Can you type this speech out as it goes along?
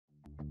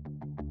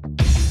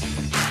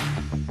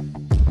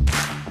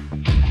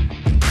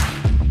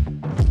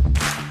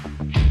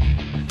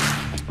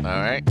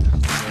Alright, here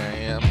I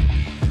am.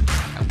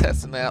 I'm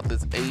testing out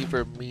this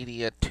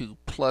AVerMedia 2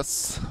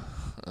 Plus.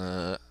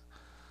 I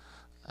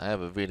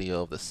have a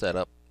video of the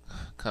setup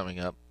coming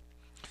up.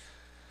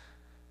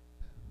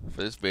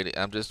 For this video,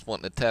 I'm just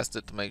wanting to test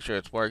it to make sure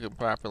it's working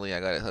properly.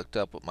 I got it hooked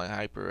up with my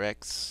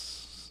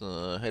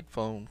HyperX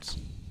headphones.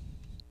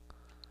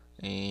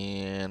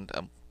 And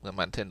I'm got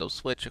my Nintendo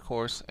Switch, of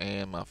course,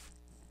 and my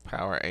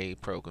PowerA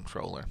Pro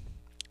controller.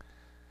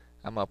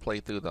 I'm going to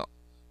play through the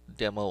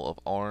demo of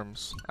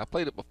ARMS. I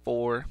played it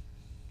before,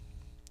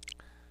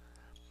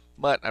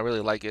 but I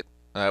really like it.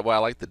 Well, I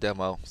like the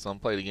demo, so I'm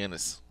playing it again.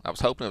 I was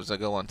hoping it was going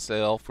to go on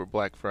sale for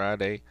Black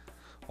Friday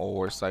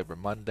or Cyber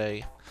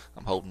Monday.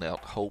 I'm holding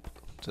out hope.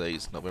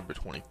 Today's November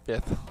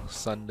 25th,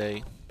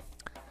 Sunday.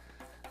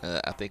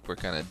 I think we're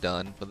kind of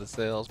done for the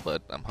sales,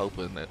 but I'm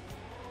hoping that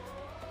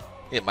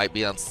it might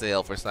be on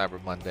sale for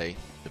Cyber Monday.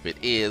 If it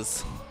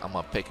is, I'm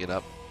going to pick it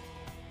up.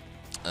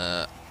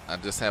 I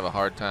just have a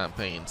hard time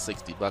paying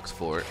 $60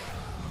 for it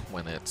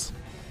when it's,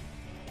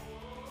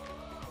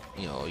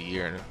 you know, a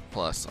year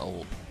plus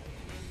old.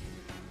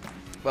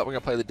 But we're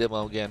gonna play the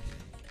demo again.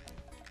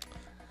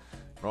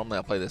 Normally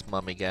I play this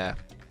mummy guy.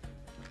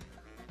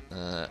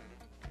 You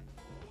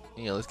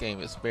know, this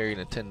game is very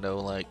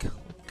Nintendo-like.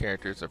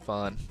 Characters are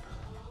fun.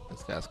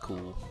 This guy's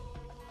cool.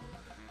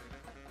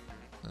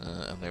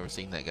 I've never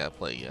seen that guy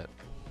play yet.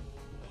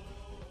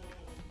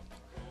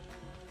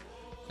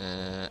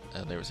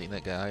 I've never seen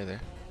that guy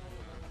either.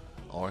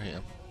 Or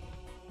him.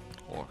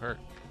 Or her.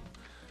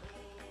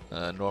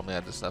 Normally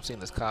I've seen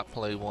this cop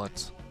play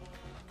once.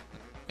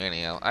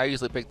 Anyhow, I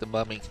usually pick the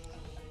mummy.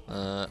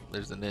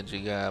 There's the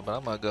ninja guy, but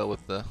I'm gonna go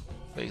with the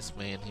face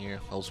man here.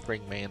 Old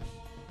Spring Man.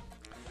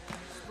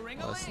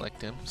 I'll select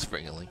him.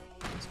 Springly.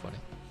 That's funny.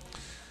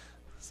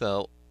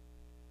 So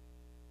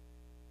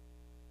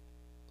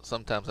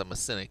sometimes I'm a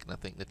cynic and I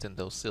think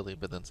Nintendo's silly,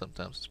 but then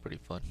sometimes it's pretty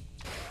fun.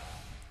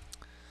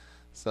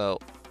 So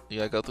you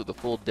gotta go through the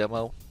full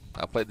demo.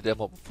 I played the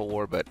demo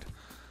before, but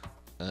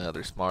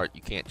they're smart.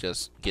 You can't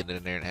just get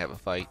in there and have a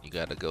fight. You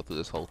gotta go through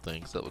this whole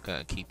thing, so it will kind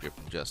of keep you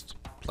from just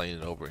playing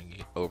it over and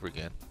over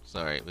again. So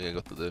alright, we gotta go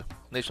through the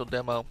initial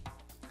demo,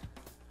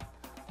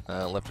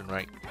 left and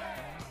right,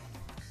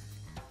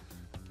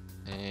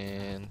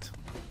 and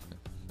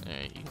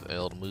alright, use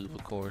L to move,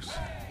 of course.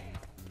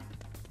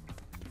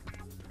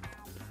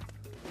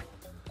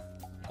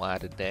 Y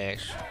to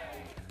dash.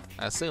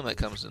 I assume that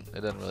comes in,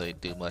 it doesn't really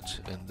do much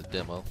in the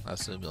demo. I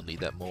assume you'll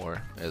need that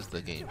more as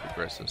the game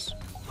progresses.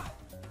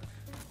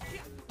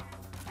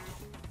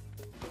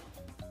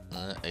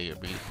 A or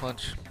B to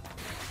punch.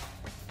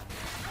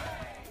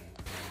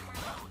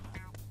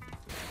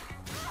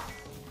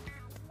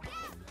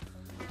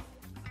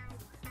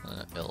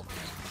 L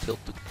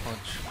tilt to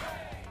punch.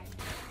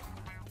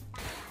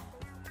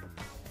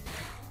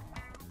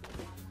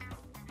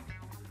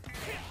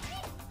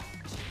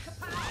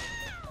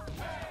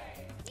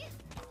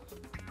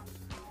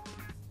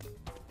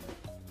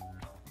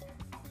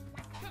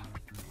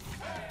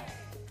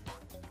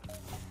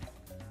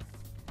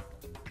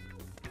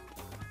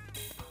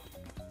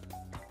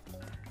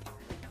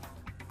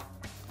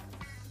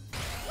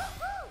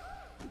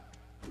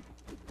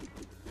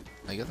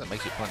 I guess that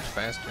makes you punch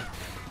faster,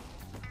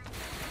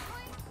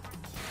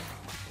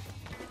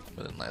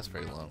 but it didn't last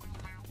very long.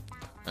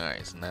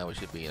 Alright, so now we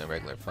should be in a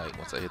regular fight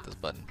once I hit this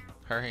button.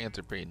 Her hands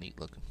are pretty neat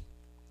looking.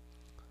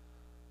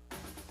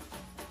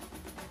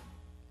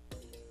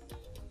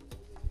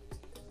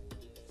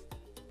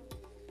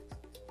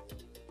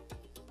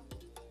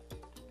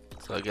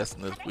 So I guess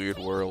in this weird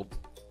world,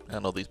 I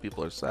don't know if these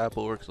people are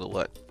cyborgs or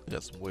what. They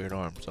got some weird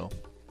arms, so.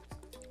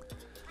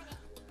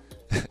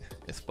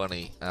 It's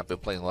funny, I've been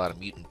playing a lot of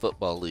Mutant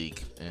Football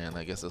League, and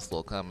I guess this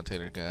little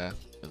commentator guy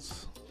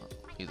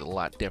he's a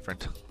lot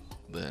different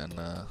than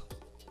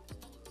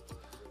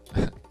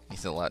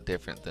he's a lot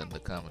different than the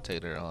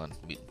commentator on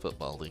Mutant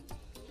Football League.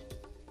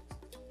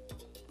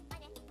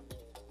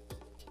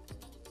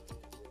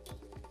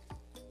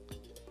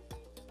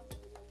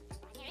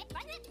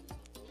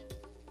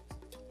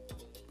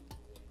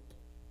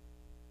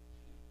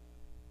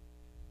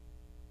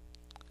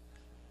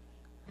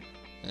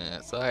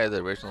 Yeah, so I had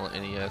the original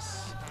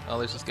NES. Oh,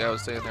 there's this guy I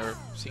was saying I've never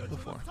seen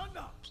before.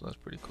 So that's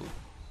pretty cool.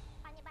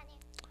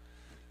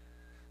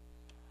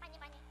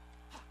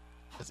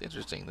 It's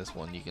interesting, this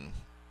one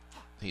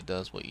he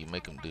does what you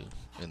make him do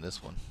in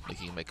this one. Like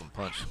you can make him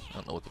punch. I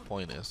don't know what the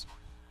point is.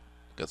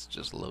 I guess it's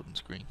just a loading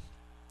screen.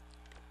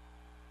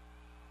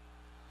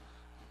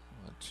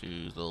 I'll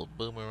choose the little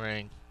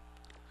boomerang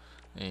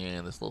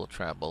and this little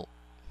trap bolt.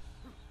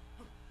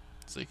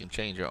 So you can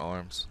change your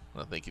arms.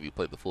 I think if you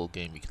play the full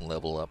game, you can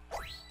level up.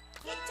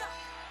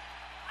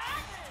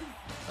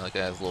 That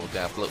guy's a little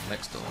guy floating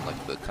next to him,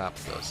 like the cop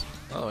does.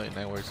 Oh, and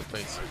now where's the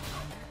face?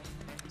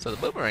 So the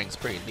boomerang's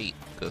pretty neat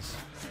because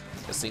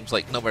it seems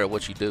like no matter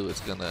what you do,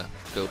 it's gonna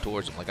go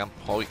towards him. Like I'm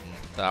pointing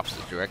the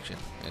opposite direction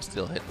and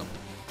still hitting him.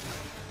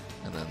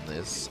 And then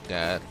this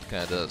guy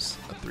kind of does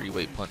a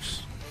three-way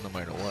punch no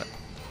matter what.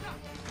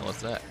 Oh,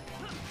 what's that?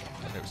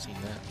 I've never seen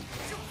that.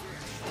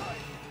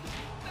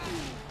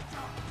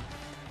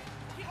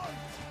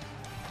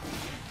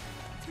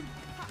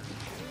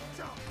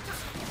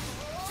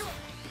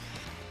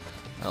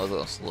 Oh,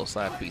 those little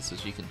side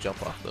pieces, you can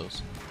jump off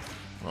those.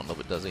 I don't know if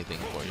it does anything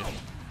for you.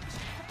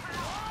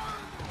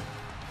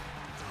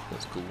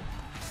 That's cool.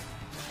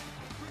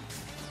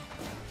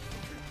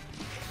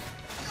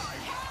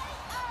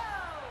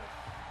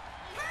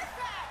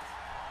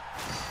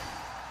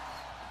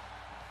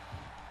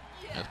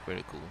 That's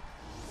pretty cool.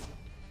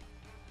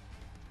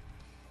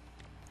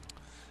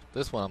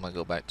 This one I'm gonna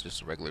go back to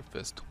just a regular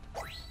fist.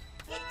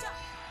 They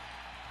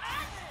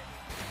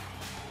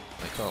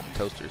call them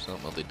toasters, I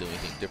don't know if they do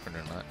anything different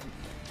or not.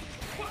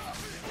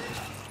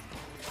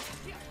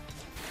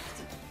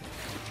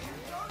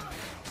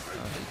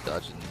 Oh, he's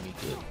dodging me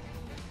good.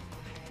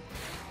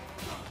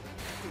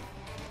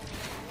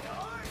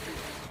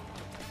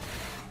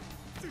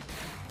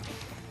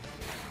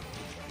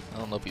 I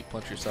don't know if you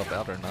punch yourself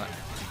out or not.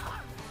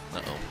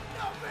 Uh-oh.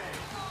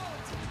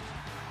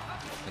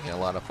 I think a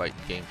lot of fighting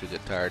games will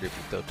get tired if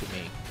you throw too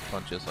many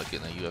punches, like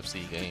in a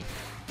UFC game.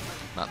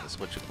 Not in the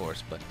Switch, of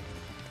course, but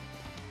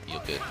you'll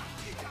get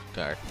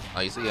tired.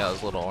 Oh, you see how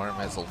his little arm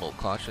has a little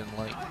caution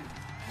light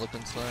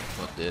looking sign?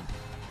 Well, it did.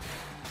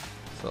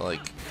 So,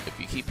 like, if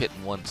you keep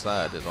hitting one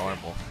side, his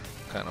arm will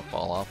kind of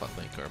fall off, I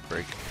think, or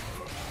break.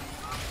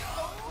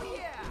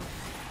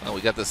 Oh, we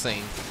got the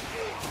same.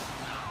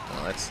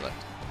 Oh, that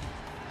sucked.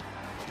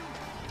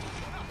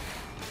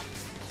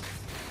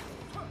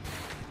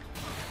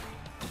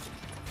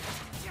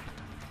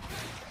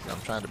 I'm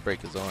trying to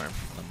break his arm.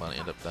 I'm gonna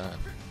end up dying.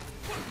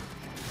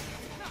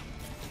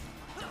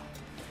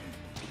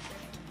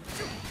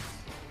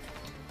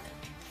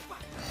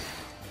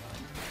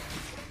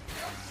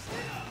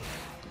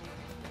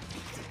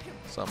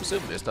 So I'm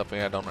assuming there's stuff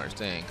here I don't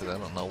understand, because I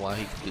don't know why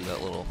he can do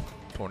that little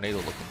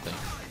tornado-looking thing.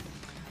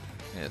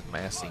 And his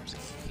mask seems to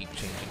keep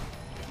changing.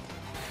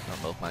 I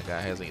don't know if my guy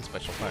has any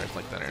special fires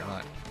like that or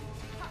not.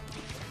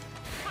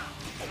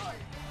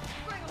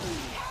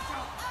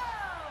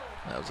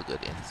 That was a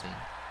good end scene.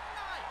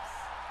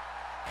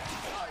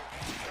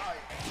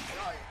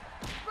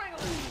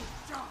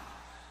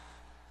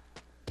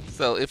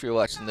 So if you're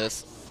watching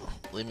this,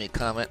 leave me a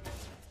comment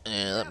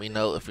and let me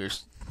know if you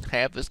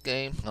have this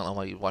game. I don't know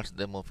why you watch the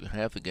demo if you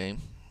have the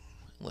game,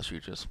 unless you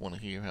just want to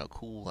hear how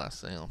cool I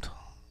sound.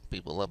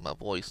 People love my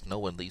voice. No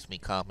one leaves me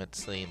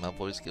comments saying my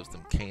voice gives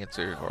them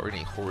cancer or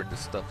any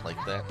horrendous stuff like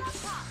that.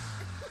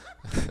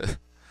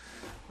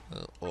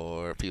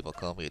 Or people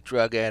call me a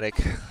drug addict.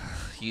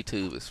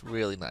 YouTube is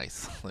really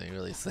nice. They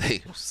really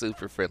say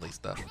super friendly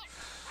stuff.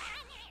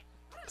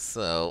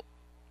 So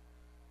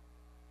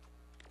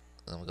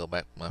I'm gonna go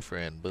back to my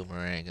friend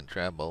Boomerang and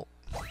Trabolt.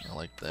 I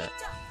like that.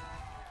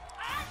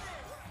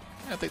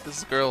 I think this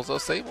is girl's the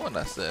same one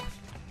I said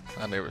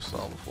I never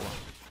saw before.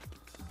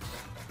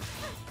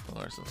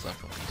 Or since I'm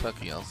from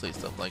Kentucky, I'll say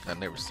stuff like I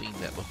never seen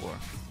that before.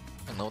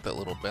 I don't know what that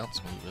little bounce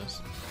move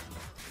is.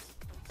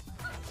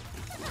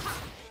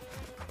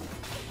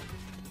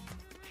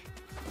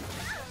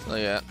 So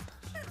yeah,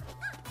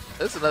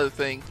 that's another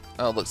thing.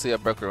 Oh look, see I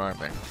broke her arm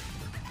there.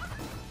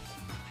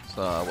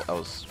 So I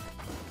was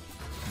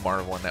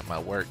marveling at my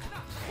work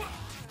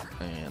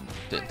and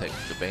didn't take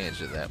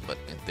advantage of that, but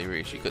in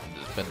theory she couldn't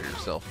defend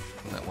herself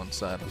from that one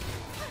side.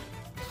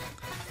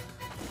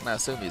 And I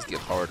assume these get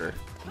harder.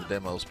 The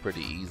demo's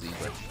pretty easy,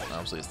 but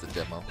obviously it's the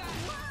demo.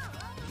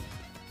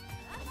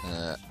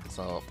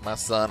 So my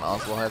son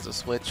also has a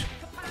Switch.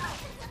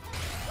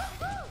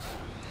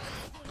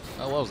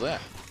 Oh, what was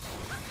that?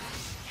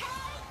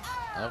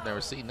 I've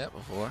never seen that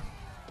before.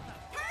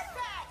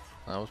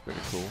 That was pretty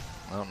cool.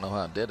 I don't know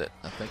how I did it.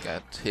 I think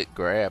I hit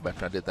grab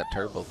after I did that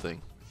turbo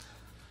thing.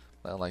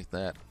 I like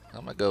that.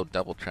 I'm gonna go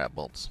double trap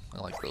bolts. I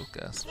like those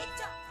guys.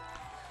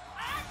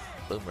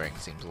 Boomerang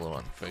seems a little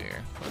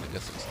unfair, but I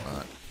guess it's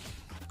not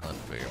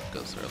unfair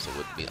because there else it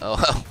wouldn't be.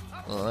 Oh,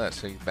 well, that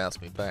actually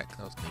bounced me back.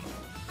 That was neat.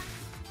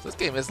 So this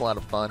game is a lot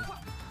of fun.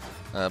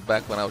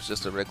 Back when I was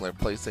just a regular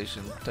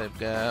PlayStation type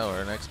guy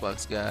or an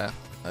Xbox guy,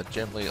 I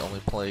generally only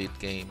played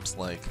games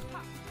like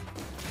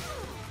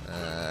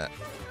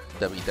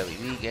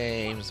WWE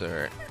games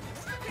or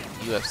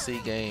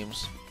UFC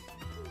games,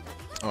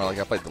 or like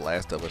I played The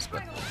Last of Us,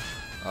 but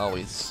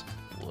always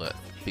what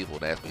people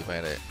would ask me if I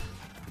had a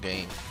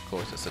game. Of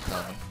course, it's a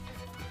common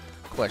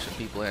question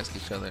people ask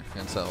each other,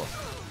 and so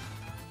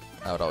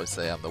I would always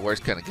say I'm the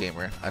worst kind of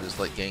gamer. I just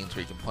like games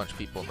where you can punch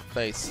people in the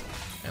face,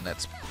 and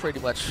that's pretty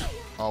much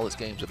all this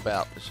game's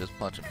about. It's just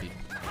punching people.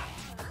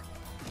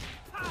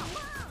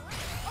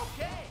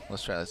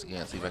 Let's try this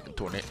again, see if I can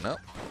tornado. Nope.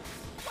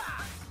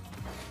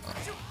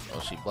 Oh,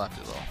 she blocked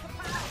it all.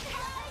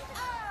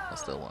 I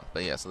still won.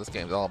 But yeah, so this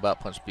game's all about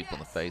punching people in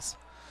the face.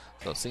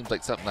 So it seems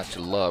like something I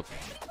should love.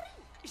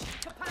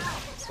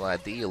 So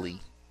ideally,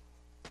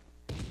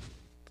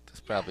 this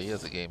probably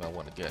is a game I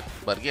want to get.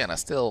 But again, I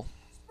still,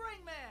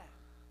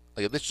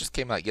 like if this just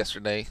came out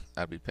yesterday,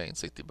 I'd be paying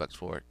 $60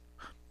 for it.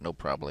 No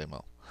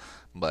problemo.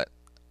 But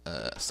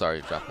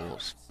sorry to drop a little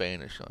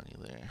Spanish on you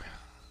there.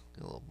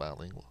 A little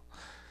bilingual.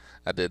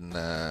 I didn't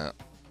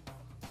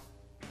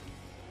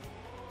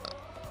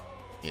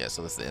yeah,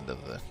 so that's the end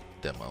of the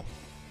demo.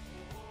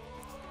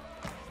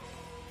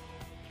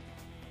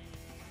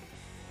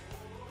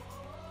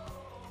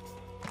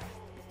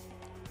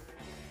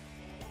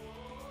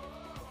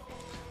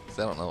 'Cause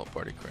I don't know what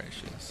Party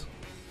Crash is.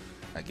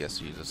 I guess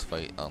you just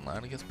fight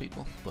online against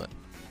people, but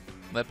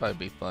that'd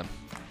probably be fun.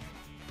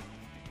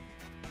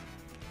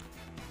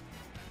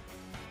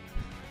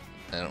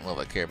 I don't know if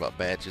I care about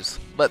badges,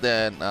 but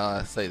then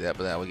I say that,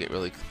 but then we get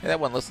really. Hey, that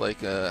one looks like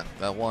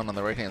that one on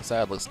the right hand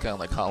side looks kind of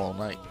like Hollow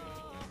Knight.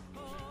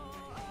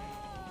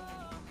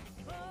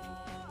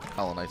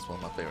 Hollow Knight's one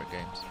of my favorite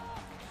games.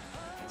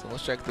 So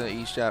let's check the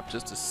eShop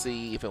just to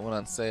see if it went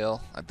on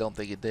sale. I don't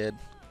think it did.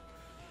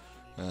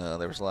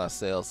 There was a lot of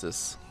sales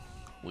this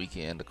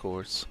weekend, of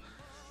course.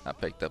 I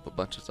picked up a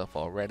bunch of stuff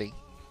already.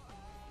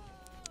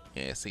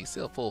 Yeah, see,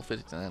 still full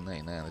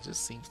 $59.99. It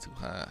just seems too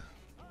high.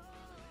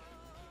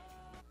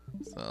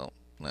 So,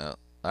 now,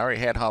 I already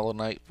had Hollow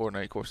Knight.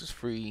 Fortnite, of course, is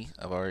free.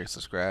 I've already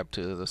subscribed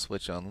to the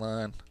Switch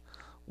Online.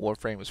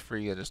 Warframe is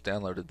free. I just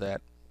downloaded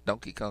that.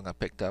 Donkey Kong I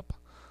picked up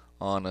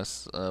on a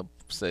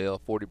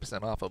sale,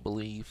 40% off, I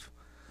believe.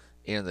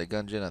 And the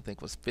Gungeon, I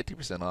think, was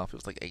 50% off. It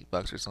was like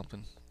 $8 or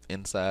something.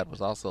 Inside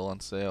was also on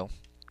sale.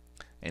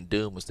 And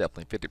Doom was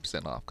definitely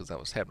 50% off because I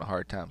was having a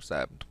hard time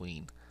deciding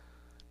between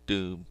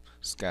Doom,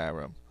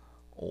 Skyrim,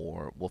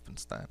 or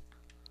Wolfenstein.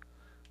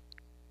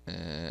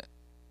 And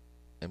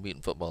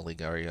Mutant Football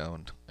League I already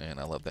owned, and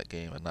I love that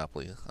game.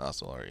 Monopoly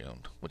also already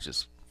owned, which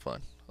is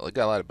fun. Well, it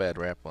got a lot of bad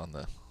rap on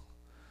the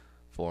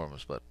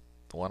forums, but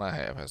the one I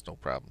have has no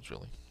problems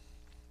really.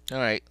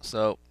 Alright,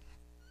 so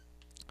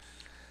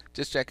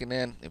just checking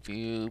in. If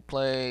you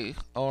play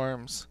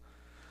ARMS,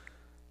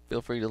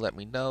 feel free to let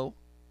me know.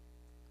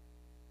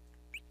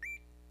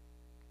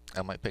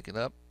 I might pick it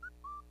up.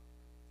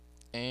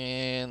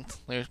 And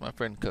there's my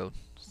friend code.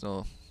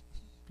 So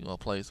if you want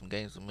to play some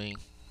games with me,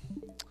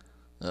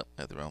 oh,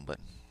 I have the wrong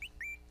button.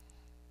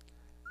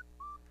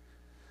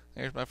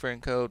 There's my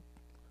friend code.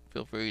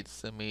 Feel free to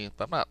send me.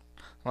 I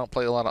don't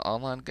play a lot of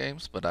online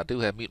games, but I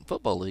do have Mutant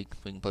Football League.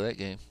 We can play that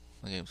game.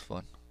 The game's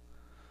fun.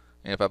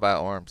 And if I buy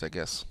ARMS, I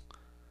guess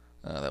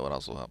that would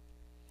also help.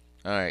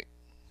 Alright.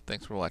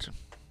 Thanks for watching.